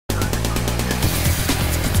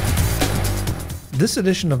This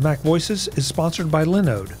edition of MacVoices is sponsored by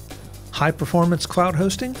Linode, high-performance cloud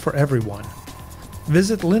hosting for everyone.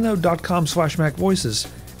 Visit linode.com/MacVoices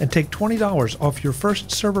and take $20 off your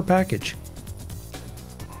first server package.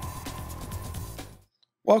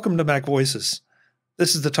 Welcome to MacVoices.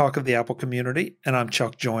 This is the talk of the Apple community, and I'm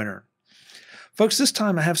Chuck Joyner. Folks, this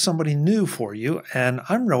time I have somebody new for you, and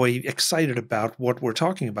I'm really excited about what we're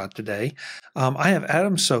talking about today. I have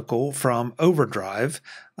Adam Sockel from OverDrive.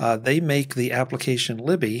 They make the application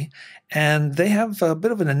Libby, and they have a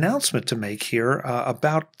bit of an announcement to make here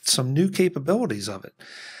about some new capabilities of it.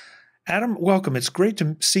 Adam, welcome. It's great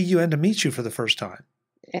to see you and to meet you for the first time.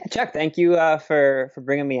 Yeah, Chuck, thank you for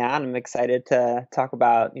bringing me on. I'm excited to talk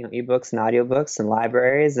about ebooks and audiobooks and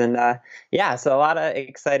libraries, and so a lot of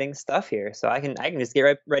exciting stuff here. So I can just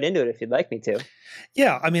get right into it if you'd like me to.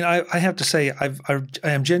 Yeah, I mean, I have to say I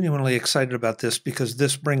am genuinely excited about this because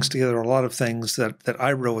this brings together a lot of things that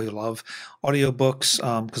I really love. Audiobooks,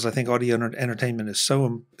 because I think audio entertainment is so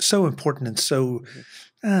important and so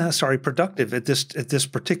productive at this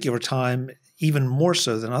particular time, even more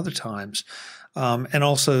so than other times. And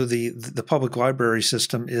also the public library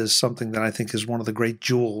system is something that I think is one of the great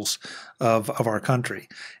jewels of our country.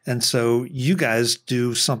 And so you guys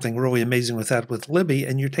do something really amazing with that with Libby,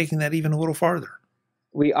 and you're taking that even a little farther.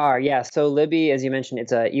 We are, yeah. So Libby, as you mentioned,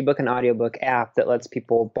 it's an ebook and audiobook app that lets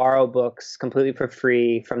people borrow books completely for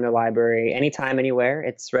free from their library anytime, anywhere.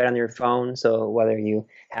 It's right on your phone. So whether you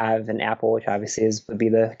have an Apple, which obviously would be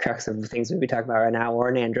the crux of the things we'll be talking about right now, or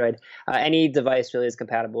an Android, any device really is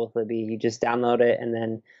compatible with Libby. You just download it, and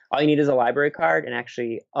then all you need is a library card. And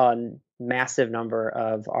actually, a massive number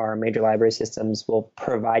of our major library systems will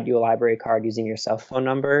provide you a library card using your cell phone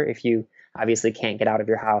number if you obviously can't get out of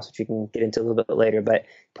your house, which we can get into a little bit later. But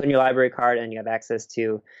put in your library card and you have access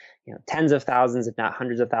to tens of thousands, if not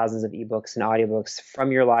hundreds of thousands of ebooks and audiobooks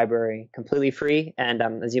from your library completely free. And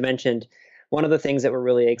as you mentioned, one of the things that we're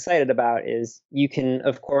really excited about is you can,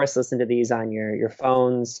 of course, listen to these on your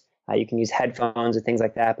phones. You can use headphones or things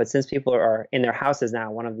like that. But since people are in their houses now,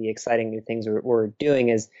 one of the exciting new things we're doing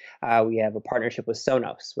is we have a partnership with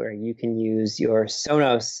Sonos, where you can use your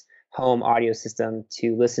Sonos home audio system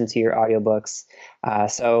to listen to your audiobooks.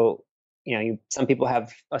 Some people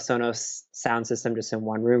have a Sonos sound system just in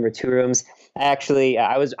one room or two rooms. Actually,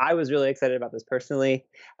 I was really excited about this personally.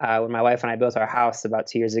 When my wife and I built our house about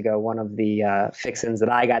 2 years ago, one of the fixins that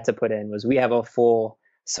I got to put in was we have a full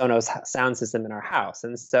Sonos sound system in our house.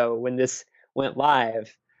 And so when this went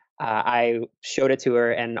live, I showed it to her,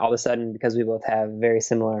 and all of a sudden, because we both have very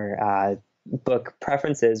similar book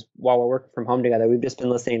preferences, while we're working from home together, we've just been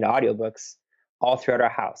listening to audiobooks all throughout our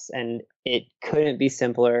house, and it couldn't be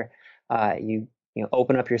simpler. You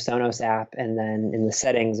open up your Sonos app, and then in the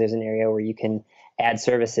settings, there's an area where you can add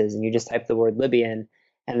services, and you just type the word Libby in,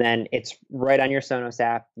 and then it's right on your Sonos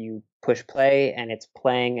app. You push play, and it's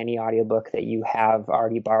playing any audiobook that you have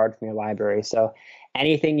already borrowed from your library. So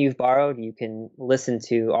anything you've borrowed, you can listen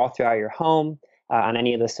to all throughout your home on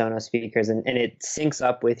any of the Sonos speakers, and it syncs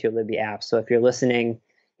up with your Libby app. So if you're listening,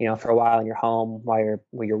 for a while in your home while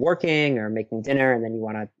you're working or making dinner, and then you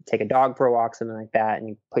want to take a dog for a walk, something like that, and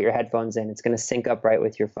you put your headphones in, it's going to sync up right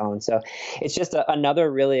with your phone. So it's just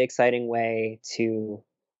another really exciting way to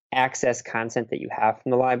access content that you have from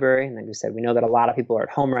the library. And like we said, we know that a lot of people are at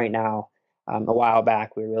home right now. A while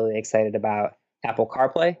back, we were really excited about Apple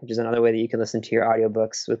CarPlay, which is another way that you can listen to your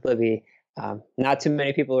audiobooks with Libby. Not too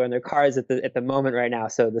many people are in their cars at the moment right now,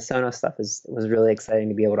 so the Sonos stuff was really exciting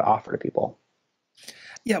to be able to offer to people.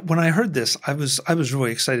 Yeah, when I heard this, I was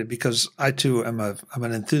really excited because I too am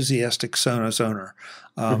an enthusiastic Sonos owner.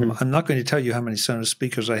 I'm not going to tell you how many Sonos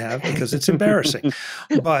speakers I have because it's embarrassing,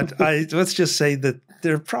 but let's just say that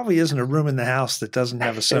there probably isn't a room in the house that doesn't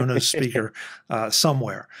have a Sonos speaker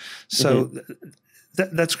somewhere. So.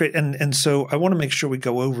 That's great, and so I want to make sure we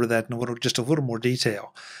go over that in a little more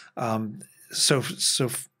detail. So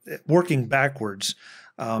working backwards,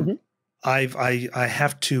 I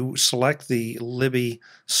have to select the Libby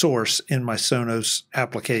source in my Sonos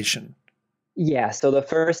application. Yeah. So the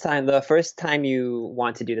first time you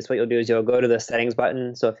want to do this, what you'll do is you'll go to the settings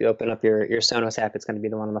button. So if you open up your Sonos app, it's going to be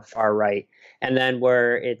the one on the far right, and then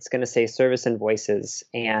where it's going to say Service and Voices,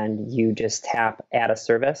 and you just tap Add a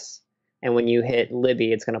Service. And when you hit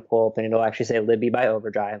Libby, it's going to pull up, and it'll actually say Libby by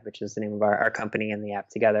OverDrive, which is the name of our company and the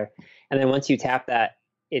app together. And then once you tap that,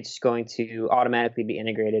 it's going to automatically be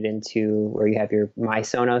integrated into where you have your My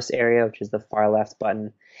Sonos area, which is the far left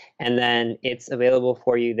button. And then it's available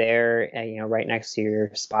for you there, right next to your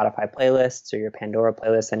Spotify playlists or your Pandora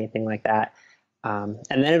playlists, anything like that. And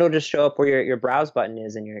then it'll just show up where your browse button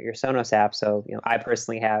is in your Sonos app. So, I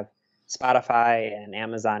personally have Spotify and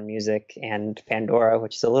Amazon Music and Pandora,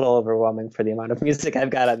 which is a little overwhelming for the amount of music I've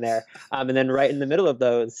got on there. And then right in the middle of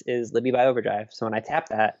those is Libby by OverDrive. So when I tap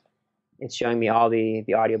that, it's showing me all the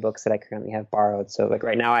audiobooks that I currently have borrowed. So like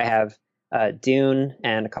right now I have Dune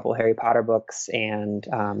and a couple of Harry Potter books and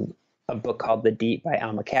a book called The Deep by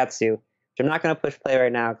Alma Katsu, which I'm not going to push play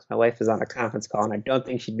right now because my wife is on a conference call and I don't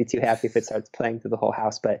think she'd be too happy if it starts playing through the whole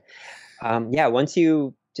house. But yeah, once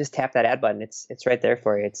you just tap that add button, it's right there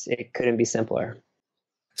for you. It couldn't be simpler.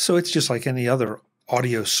 So it's just like any other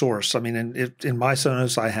audio source. I mean, in my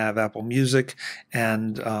Sonos, I have Apple Music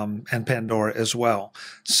and Pandora as well.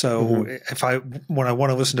 So when I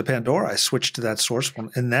want to listen to Pandora, I switch to that source.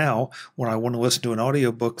 And now when I want to listen to an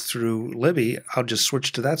audiobook through Libby, I'll just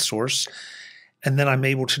switch to that source. And then I'm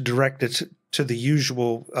able to direct it to the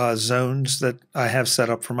usual zones that I have set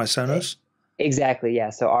up for my Sonos. Exactly,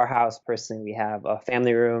 yeah. So our house, personally, we have a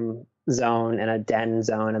family room zone and a den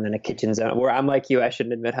zone and then a kitchen zone. Where I'm like you, I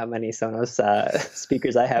shouldn't admit how many Sonos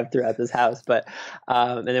speakers I have throughout this house. But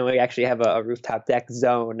and then we actually have a rooftop deck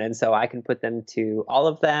zone. And so I can put them to all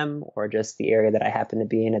of them or just the area that I happen to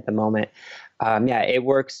be in at the moment. Yeah, it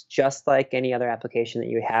works just like any other application that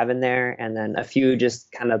you have in there. And then a few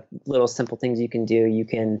just kind of little simple things you can do. You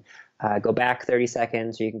can go back 30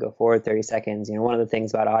 seconds or you can go forward 30 seconds. You know, one of the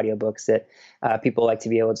things about audiobooks that people like to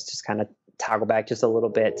be able to just kind of toggle back just a little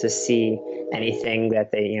bit to see anything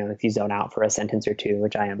that they, you know, if you zone out for a sentence or two,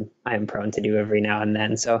 which I am prone to do every now and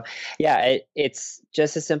then. So yeah, it's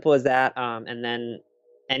just as simple as that. And then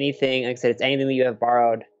anything, like I said, it's anything that you have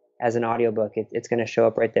borrowed as an audiobook, it's going to show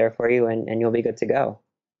up right there for you and you'll be good to go.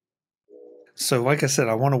 So like I said,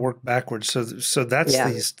 I want to work backwards. So that's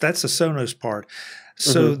that's the Sonos part.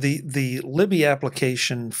 So the Libby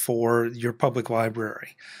application for your public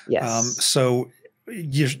library. Yes. So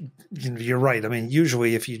you're right. I mean,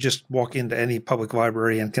 usually if you just walk into any public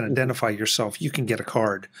library and can identify yourself, you can get a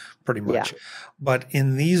card pretty much. Yeah. But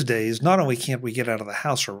in these days, not only can't we get out of the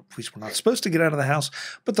house, or at least we're not supposed to get out of the house,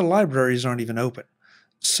 but the libraries aren't even open.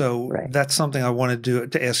 So that's something I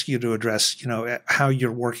wanted to ask you to address, you know, how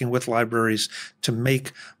you're working with libraries to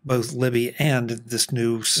make both Libby and this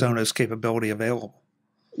new Sonos capability available.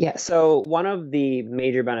 Yeah, so one of the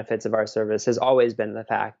major benefits of our service has always been the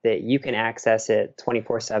fact that you can access it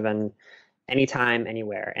 24/7, anytime,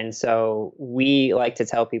 anywhere. And so we like to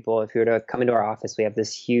tell people, if you were to come into our office, we have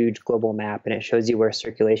this huge global map and it shows you where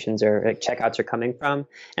circulations or checkouts are coming from.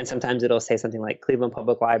 And sometimes it'll say something like Cleveland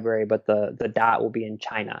Public Library, but the dot will be in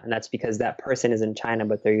China. And that's because that person is in China,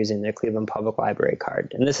 but they're using their Cleveland Public Library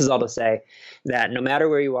card. And this is all to say that no matter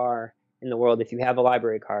where you are in the world, if you have a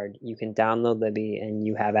library card, you can download Libby and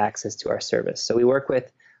you have access to our service. So we work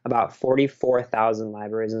with about 44,000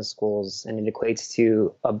 libraries and schools, and it equates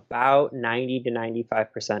to about 90 to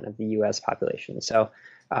 95% of the U.S. population. So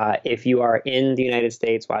if you are in the United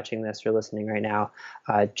States watching this or listening right now,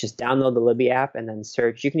 just download the Libby app and then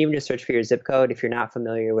search. You can even just search for your zip code if you're not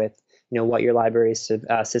familiar with, you know, what your library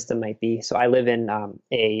system might be. So I live in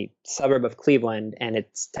a suburb of Cleveland, and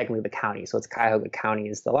it's technically the county. So it's Cuyahoga County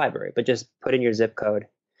is the library. But just put in your zip code.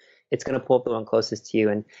 It's going to pull up the one closest to you.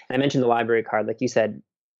 And I mentioned the library card. Like you said,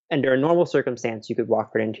 under a normal circumstance, you could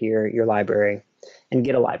walk right into your library and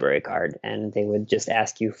get a library card. And they would just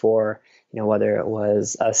ask you for, you know, whether it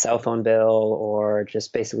was a cell phone bill or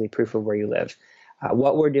just basically proof of where you live.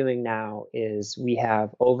 What we're doing now is we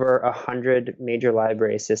have over 100 major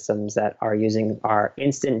library systems that are using our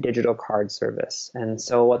instant digital card service. And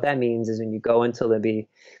so what that means is when you go into Libby,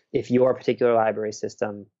 if your particular library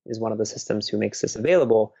system is one of the systems who makes this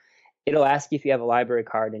available, it'll ask you if you have a library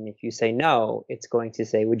card. And if you say no, it's going to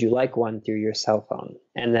say, would you like one through your cell phone?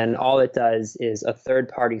 And then all it does is a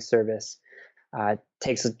third-party service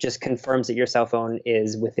just confirms that your cell phone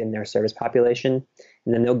is within their service population,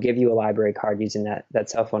 and then they'll give you a library card using that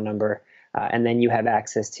cell phone number, and then you have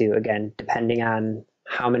access to, again, depending on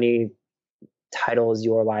how many titles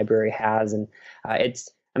your library has, and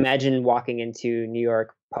imagine walking into New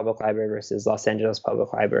York Public Library versus Los Angeles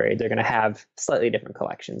Public Library. They're going to have slightly different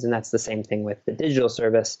collections, and that's the same thing with the digital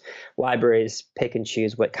service. Libraries pick and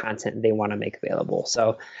choose what content they want to make available.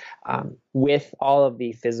 So with all of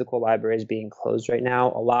the physical libraries being closed right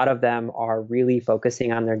now, a lot of them are really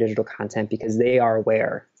focusing on their digital content because they are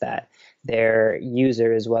aware that their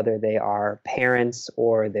users, whether they are parents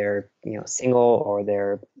or they're, you know, single, or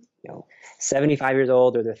they're, you know, 75 years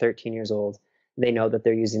old or they're 13 years old, they know that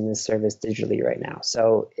they're using this service digitally right now.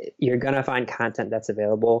 So you're going to find content that's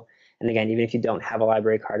available. And again, even if you don't have a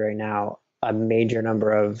library card right now, a major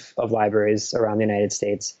number of libraries around the United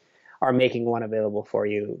States are making one available for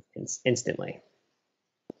you instantly.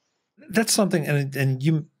 That's something, and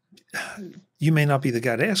you may not be the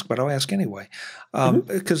guy to ask, but I'll ask anyway.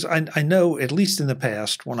 Because I know, at least in the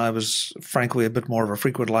past, when I was frankly a bit more of a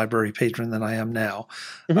frequent library patron than I am now,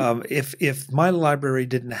 if my library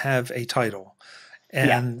didn't have a title,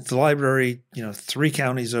 and the library, 3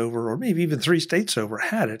 counties over, or maybe even 3 states over,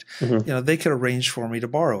 had it, they could arrange for me to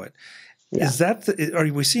borrow it. Yeah. Are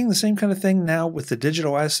we seeing the same kind of thing now with the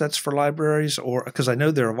digital assets for libraries? Or because I know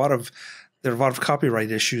there are a lot of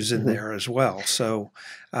copyright issues in there as well. So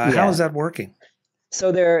how is that working?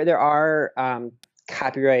 So there are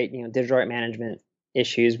copyright, digital right management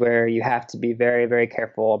issues where you have to be very, very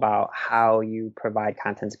careful about how you provide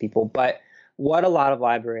content to people. But what a lot of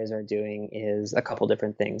libraries are doing is a couple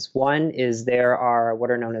different things. One is there are what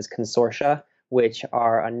are known as consortia, which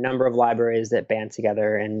are a number of libraries that band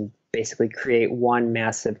together and basically create one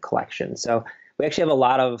massive collection. So we actually have a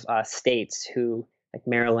lot of states who, like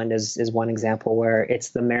Maryland is one example, where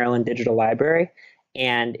it's the Maryland Digital Library.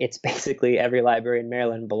 And it's basically every library in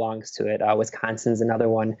Maryland belongs to it. Wisconsin's another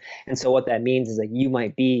one. And so what that means is that you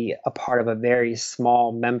might be a part of a very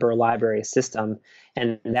small member library system,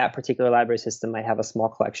 and that particular library system might have a small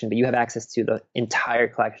collection, but you have access to the entire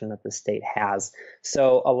collection that the state has.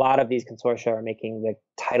 So a lot of these consortia are making the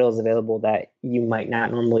titles available that you might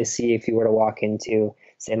not normally see if you were to walk into,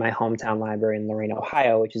 say, my hometown library in Lorain,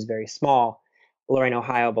 Ohio, which is very small. Lorain,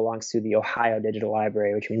 Ohio belongs to the Ohio Digital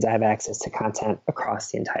Library, which means I have access to content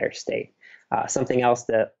across the entire state. Something else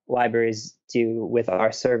that libraries do with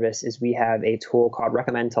our service is we have a tool called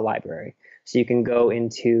Recommend to Library. So you can go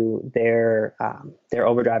into their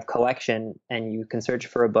OverDrive collection and you can search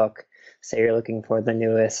for a book. Say you're looking for the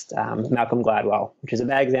newest Malcolm Gladwell, which is a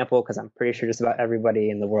bad example because I'm pretty sure just about everybody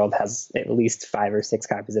in the world has at least 5 or 6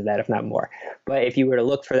 copies of that, if not more. But if you were to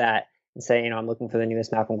look for that, and say, I'm looking for the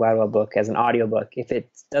newest Malcolm Gladwell book as an audiobook, if it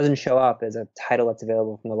doesn't show up as a title that's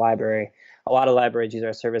available from the library, a lot of libraries use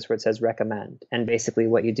our service where it says recommend. And basically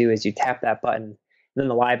what you do is you tap that button, and then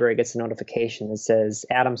the library gets a notification that says,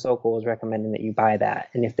 Adam Sockel is recommending that you buy that.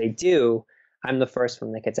 And if they do, I'm the first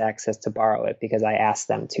one that gets access to borrow it because I asked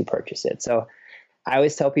them to purchase it. So I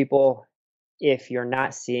always tell people, if you're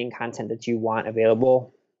not seeing content that you want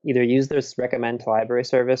available, either use this recommend to library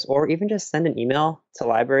service or even just send an email to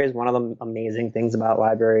libraries. One of the amazing things about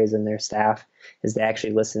libraries and their staff is they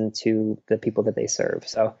actually listen to the people that they serve.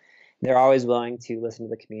 So they're always willing to listen to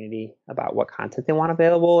the community about what content they want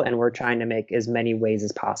available, and we're trying to make as many ways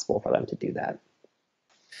as possible for them to do that.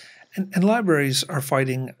 And libraries are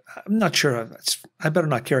fighting, I'm not sure, I better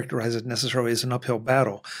not characterize it necessarily as an uphill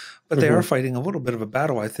battle, but they are fighting a little bit of a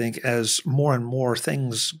battle, I think, as more and more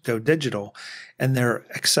things go digital and they're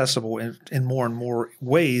accessible in more and more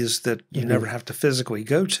ways that you never have to physically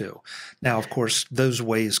go to. Now, of course, those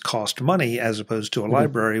ways cost money as opposed to a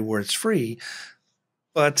library where it's free.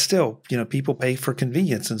 But still, people pay for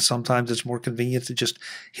convenience, and sometimes it's more convenient to just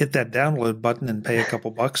hit that download button and pay a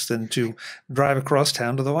couple bucks than to drive across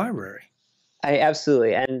town to the library.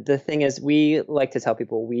 Absolutely. And the thing is, we like to tell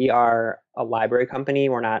people we are a library company.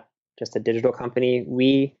 We're not just a digital company.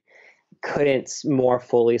 We couldn't more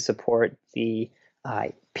fully support the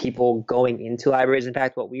people going into libraries. In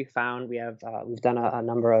fact, what we found, we've done a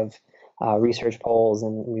number of research polls,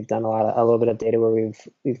 and we've done a little bit of data where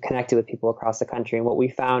we've connected with people across the country. And what we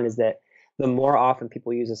found is that the more often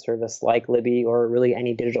people use a service like Libby or really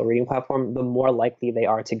any digital reading platform, the more likely they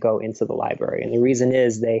are to go into the library. And the reason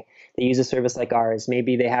is they use a service like ours.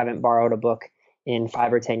 Maybe they haven't borrowed a book in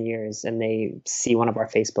 5 or 10 years, and they see one of our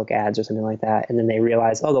Facebook ads or something like that, and then they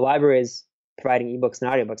realize, oh, the library is providing ebooks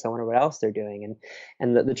and audiobooks. I wonder what else they're doing.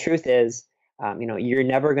 And the truth is, you're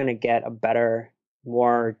never going to get a better,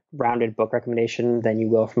 more rounded book recommendation than you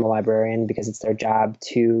will from a librarian, because it's their job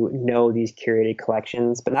to know these curated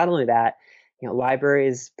collections. But not only that,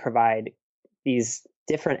 libraries provide these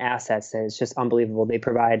different assets that is just unbelievable. They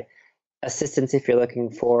provide assistance if you're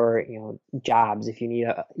looking for jobs, if you need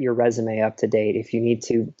your resume up to date, if you need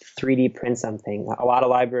to 3D print something. A lot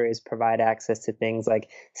of libraries provide access to things like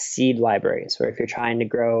seed libraries, where if you're trying to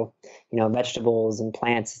grow vegetables and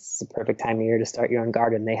plants, it's the perfect time of year to start your own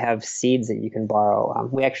garden. They have seeds that you can borrow.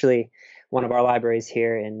 We actually, one of our libraries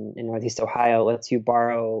here in Northeast Ohio lets you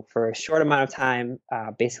borrow for a short amount of time,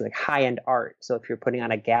 basically like high-end art. So if you're putting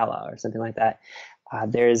on a gala or something like that,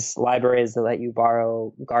 there's libraries that let you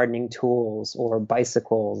borrow gardening tools or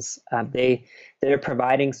bicycles. They're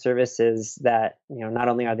providing services that not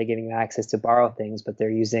only are they giving you access to borrow things, but they're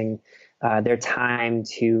using their time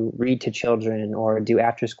to read to children or do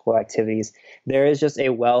after-school activities. There is just a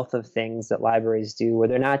wealth of things that libraries do where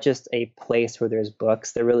they're not just a place where there's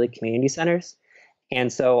books; they're really community centers.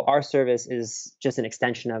 And so our service is just an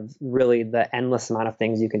extension of really the endless amount of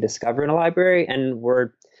things you can discover in a library, and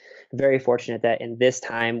we're very fortunate that in this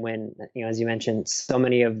time when, as you mentioned, so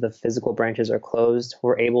many of the physical branches are closed,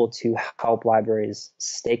 we're able to help libraries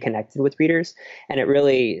stay connected with readers. And it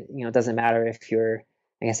really, doesn't matter if you're,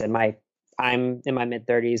 like I said, I'm in my mid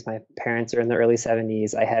 30s, my parents are in the early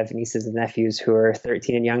 70s. I have nieces and nephews who are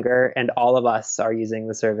 13 and younger, and all of us are using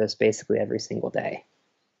the service basically every single day.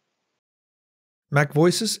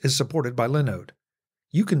 MacVoices is supported by Linode.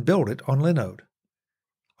 You can build it on Linode.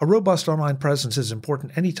 A robust online presence is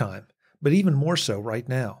important anytime, but even more so right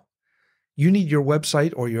now. You need your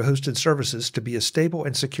website or your hosted services to be as stable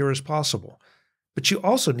and secure as possible, but you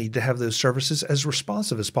also need to have those services as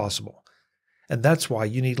responsive as possible. And that's why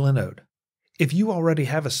you need Linode. If you already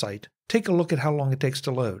have a site, take a look at how long it takes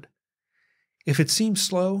to load. If it seems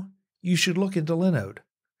slow, you should look into Linode.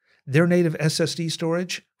 Their native SSD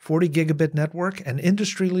storage, 40 gigabit network, and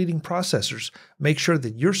industry-leading processors make sure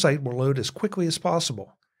that your site will load as quickly as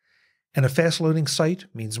possible. And a fast-loading site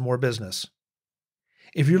means more business.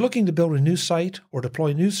 If you're looking to build a new site or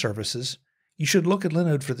deploy new services, you should look at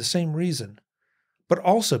Linode for the same reason, but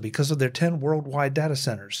also because of their 10 worldwide data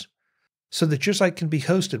centers, so that your site can be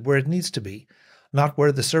hosted where it needs to be, not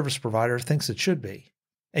where the service provider thinks it should be.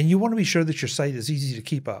 And you want to be sure that your site is easy to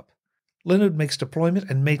keep up. Linode makes deployment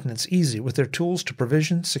and maintenance easy with their tools to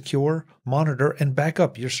provision, secure, monitor, and back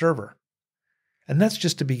up your server. And that's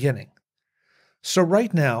just the beginning. So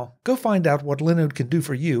right now, go find out what Linode can do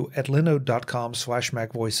for you at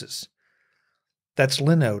linode.com/MacVoices. That's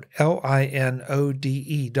Linode,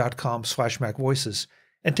 linode.com/MacVoices,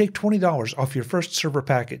 and take $20 off your first server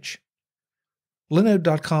package.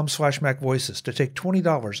 Linode.com/MacVoices to take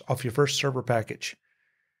 $20 off your first server package.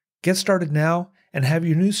 Get started now and have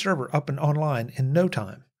your new server up and online in no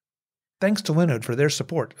time. Thanks to Linode for their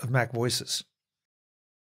support of MacVoices.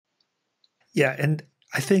 Yeah, and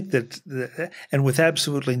I think that, and with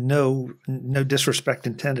absolutely no disrespect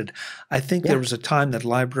intended, I think there was a time that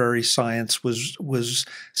library science was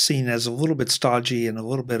seen as a little bit stodgy and a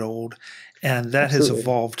little bit old, and that has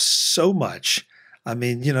evolved so much. I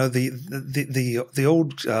mean, the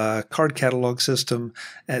old card catalog system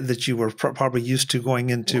that you were probably used to going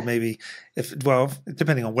into, maybe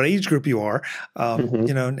depending on what age group you are,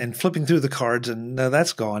 and flipping through the cards, and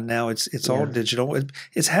that's gone. Now it's all digital.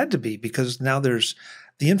 It's had to be, because now there's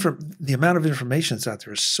the amount of information that's out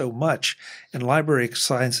there is so much, and library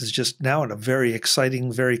science is just now in a very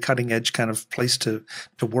exciting, very cutting edge kind of place to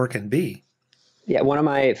work and be. Yeah, one of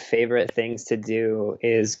my favorite things to do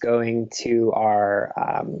is going to our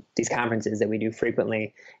these conferences that we do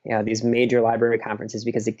frequently, these major library conferences,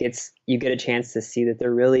 because you get a chance to see that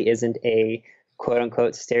there really isn't a quote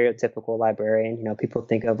unquote stereotypical librarian. People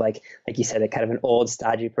think of like you said, a kind of an old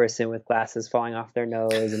stodgy person with glasses falling off their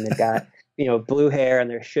nose, and they've got blue hair and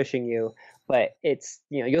they're shushing you. But it's,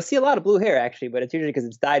 you'll see a lot of blue hair actually, but it's usually because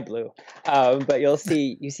it's dyed blue. But you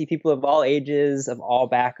see people of all ages, of all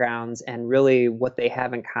backgrounds, and really what they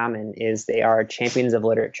have in common is they are champions of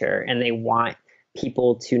literature, and they want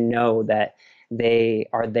people to know that they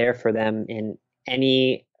are there for them in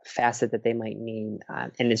any facet that they might need.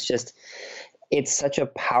 And it's such a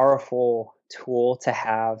powerful tool to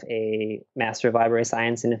have a Master of Library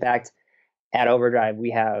Science. And in fact, at OverDrive,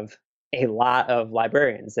 we have a lot of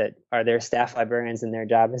librarians that are their staff librarians, and their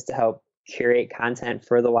job is to help curate content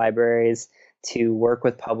for the libraries, to work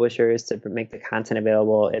with publishers to make the content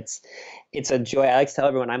available. It's a joy. I like to tell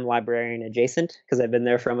everyone I'm librarian adjacent because I've been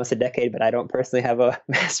there for almost a decade, but I don't personally have a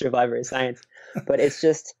Master of Library Science. But it's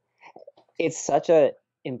such a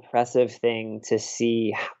impressive thing to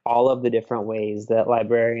see all of the different ways that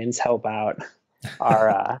librarians help out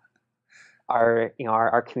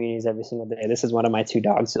our communities every single day. This is one of my two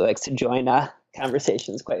dogs who likes to join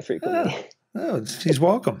conversations quite frequently. He's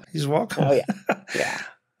welcome. He's welcome. Oh yeah,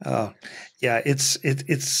 yeah. It's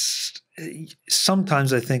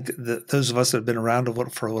sometimes I think that those of us that have been around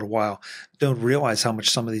for a little while don't realize how much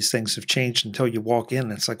some of these things have changed until you walk in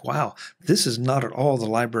and it's like, wow, this is not at all the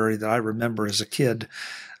library that I remember as a kid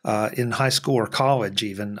in high school or college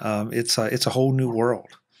even. It's a whole new world.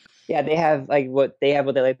 Yeah, they have what they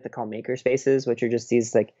like to call maker spaces, which are just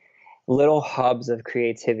these like little hubs of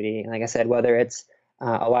creativity. And like I said, whether it's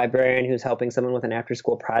a librarian who's helping someone with an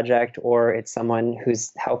after-school project, or it's someone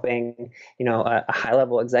who's helping, a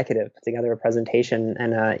high-level executive put together a presentation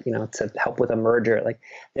and to help with a merger. Like,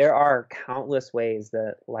 there are countless ways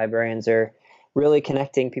that librarians are really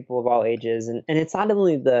connecting people of all ages, and it's not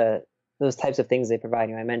only those types of things they provide.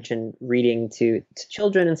 I mentioned reading to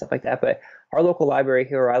children and stuff like that, but our local library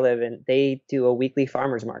here where I live in, they do a weekly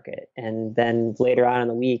farmers market. And then later on in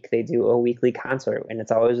the week, they do a weekly concert, and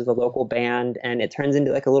it's always with a local band, and it turns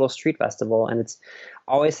into like a little street festival, and it's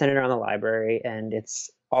always centered around the library. And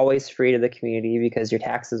it's always free to the community because your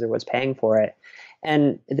taxes are what's paying for it.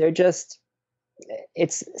 And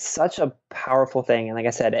it's such a powerful thing. And like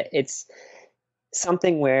I said, it's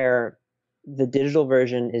something where the digital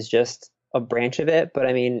version is just a branch of it. But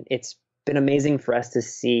I mean, it's been amazing for us to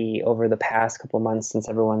see over the past couple months since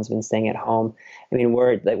everyone's been staying at home. I mean,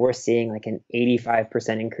 we're seeing like an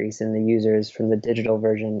 85% increase in the users from the digital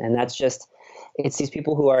version. And it's these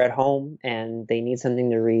people who are at home and they need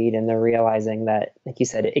something to read, and they're realizing that, like you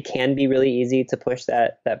said, it can be really easy to push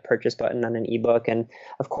that purchase button on an ebook. And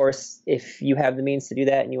of course, if you have the means to do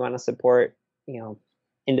that and you want to support,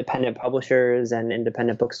 independent publishers and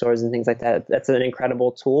independent bookstores and things like that, that's an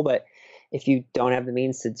incredible tool. But if you don't have the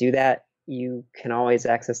means to do that, you can always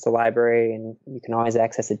access the library and you can always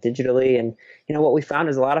access it digitally. And what we found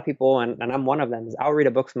is a lot of people, and I'm one of them, is I'll read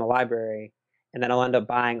a book from the library and then I'll end up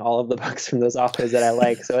buying all of the books from those authors that I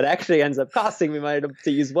like. So it actually ends up costing me money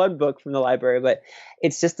to use one book from the library. But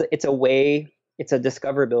it's a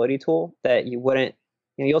discoverability tool that you wouldn't,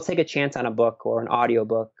 you'll take a chance on a book or an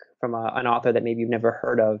audiobook from an author that maybe you've never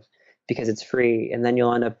heard of because it's free. And then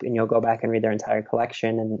you'll end up and you'll go back and read their entire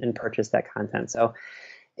collection and purchase that content. So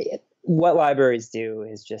what libraries do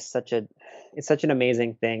is just it's such an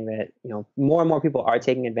amazing thing that, more and more people are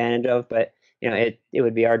taking advantage of. But it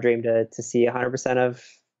would be our dream to see 100%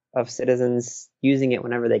 of citizens using it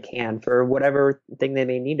whenever they can for whatever thing they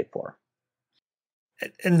may need it for.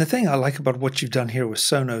 And the thing I like about what you've done here with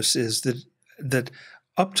Sonos is that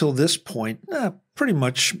up till this point, pretty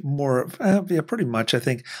much, I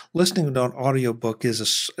think listening to an audiobook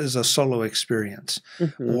is a solo experience,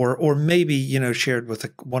 Mm-hmm. or maybe, shared with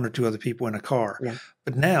one or two other people in a car. Yeah.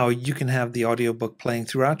 But now you can have the audiobook playing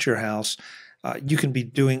throughout your house. You can be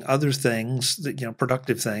doing other things,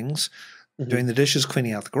 productive things, Mm-hmm. doing the dishes,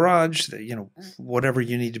 cleaning out the garage, whatever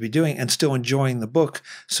you need to be doing, and still enjoying the book.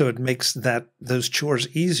 So it makes those chores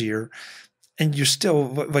easier. And you're still,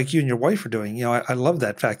 like you and your wife are doing, I love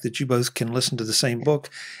that fact that you both can listen to the same book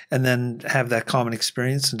and then have that common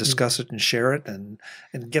experience and discuss it and share it and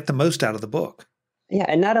get the most out of the book. Yeah,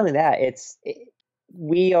 and not only that,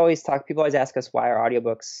 we always people always ask us why are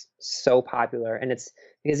audiobooks so popular, and it's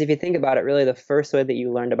because if you think about it, really the first way that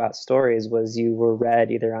you learned about stories was you were read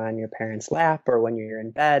either on your parents' lap or when you're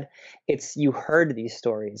in bed. You heard these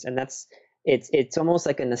stories, and it's almost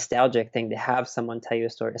like a nostalgic thing to have someone tell you a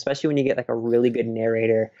story, especially when you get like a really good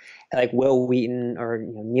narrator like Will Wheaton or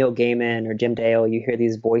Neil Gaiman or Jim Dale. You hear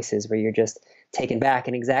these voices where you're just taken back,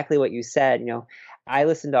 and exactly what you said. I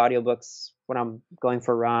listen to audiobooks when I'm going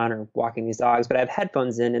for a run or walking these dogs, but I have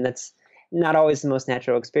headphones in, and that's not always the most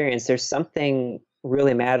natural experience. There's something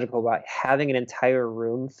really magical about having an entire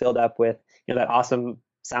room filled up with, that awesome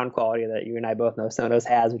sound quality that you and I both know Sonos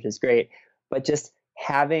has, which is great. But just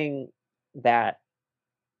having that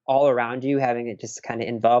all around you, having it just kind of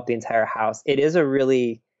envelop the entire house, it is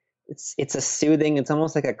it's a soothing, it's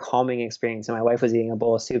almost like a calming experience. And my wife was eating a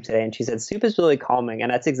bowl of soup today and she said, soup is really calming. And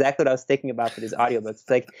that's exactly what I was thinking about for these audiobooks.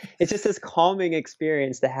 It's just this calming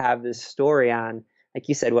experience to have this story on, like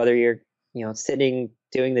you said, whether you're, sitting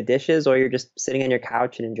doing the dishes or you're just sitting on your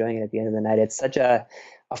couch and enjoying it at the end of the night. It's such a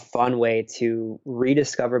fun way to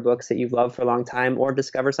rediscover books that you've loved for a long time or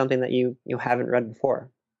discover something that you haven't read before.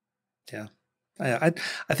 Yeah. I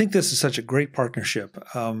think this is such a great partnership.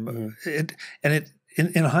 In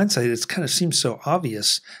hindsight, it kind of seems so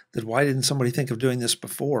obvious that why didn't somebody think of doing this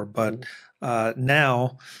before? But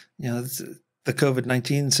now, the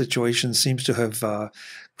COVID-19 situation seems to have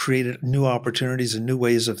created new opportunities and new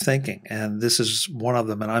ways of thinking, and this is one of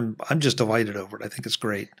them. And I'm just delighted over it. I think it's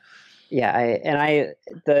great. Yeah,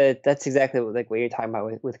 that's exactly like what you're talking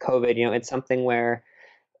about with COVID. It's something where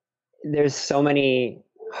there's so many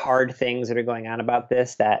hard things that are going on about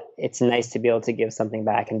this that it's nice to be able to give something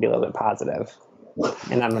back and be a little bit positive.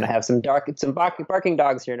 And I'm going to have some barking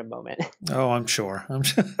dogs here in a moment. Oh, I'm sure.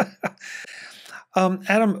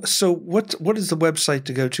 Adam, so what is the website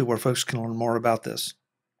to go to where folks can learn more about this?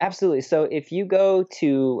 Absolutely. So if you go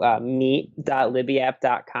to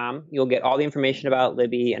meet.libbyapp.com, you'll get all the information about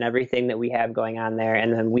Libby and everything that we have going on there.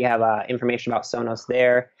 And then we have information about Sonos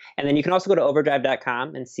there. And then you can also go to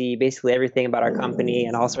overdrive.com and see basically everything about our company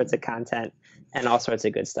and all sorts of content and all sorts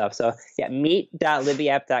of good stuff. So yeah,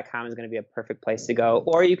 meet.libbyapp.com is going to be a perfect place to go.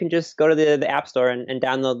 Or you can just go to the App Store and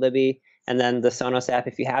download Libby and then the Sonos app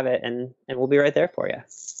if you have it, and we'll be right there for you.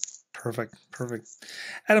 Perfect. Perfect.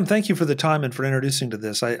 Adam, thank you for the time and for introducing to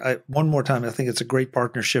this. I one more time, I think it's a great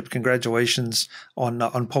partnership. Congratulations on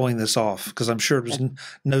pulling this off, because I'm sure it was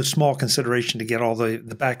no small consideration to get all the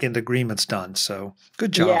back end agreements done. So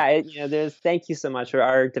good job. Yeah, thank you so much.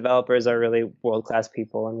 Our developers are really world-class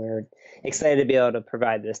people, and we're excited to be able to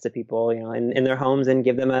provide this to people, in their homes and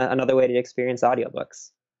give them another way to experience audiobooks.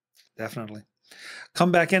 Definitely.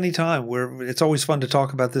 Come back anytime. It's always fun to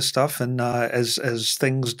talk about this stuff, and as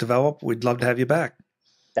things develop, we'd love to have you back.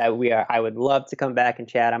 I would love to come back and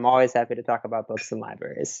chat. I'm always happy to talk about books and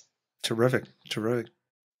libraries. Terrific.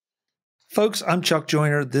 Folks, I'm Chuck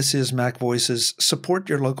Joyner. This is MacVoices. Support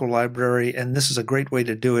your local library, and this is a great way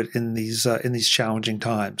to do it in these challenging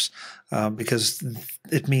times, because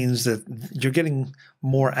it means that you're getting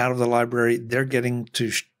more out of the library. They're getting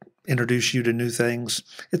to introduce you to new things.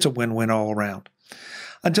 It's a win-win all around.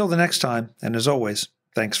 Until the next time, and as always,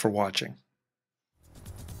 thanks for watching.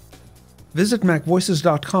 Visit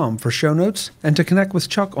MacVoices.com for show notes and to connect with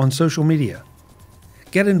Chuck on social media.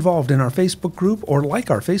 Get involved in our Facebook group or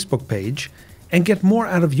like our Facebook page, and get more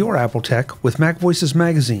out of your Apple tech with MacVoices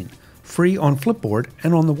Magazine, free on Flipboard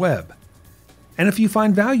and on the web. And if you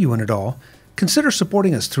find value in it all, consider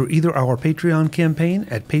supporting us through either our Patreon campaign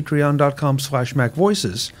at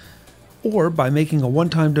patreon.com/MacVoices, or by making a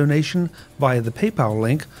one-time donation via the PayPal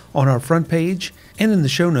link on our front page and in the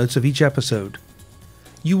show notes of each episode.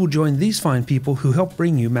 You will join these fine people who help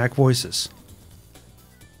bring you MacVoices.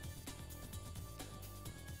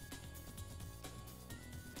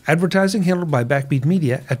 Advertising handled by Backbeat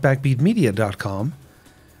Media at backbeatmedia.com.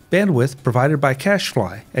 Bandwidth provided by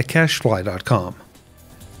CacheFly at cachefly.com.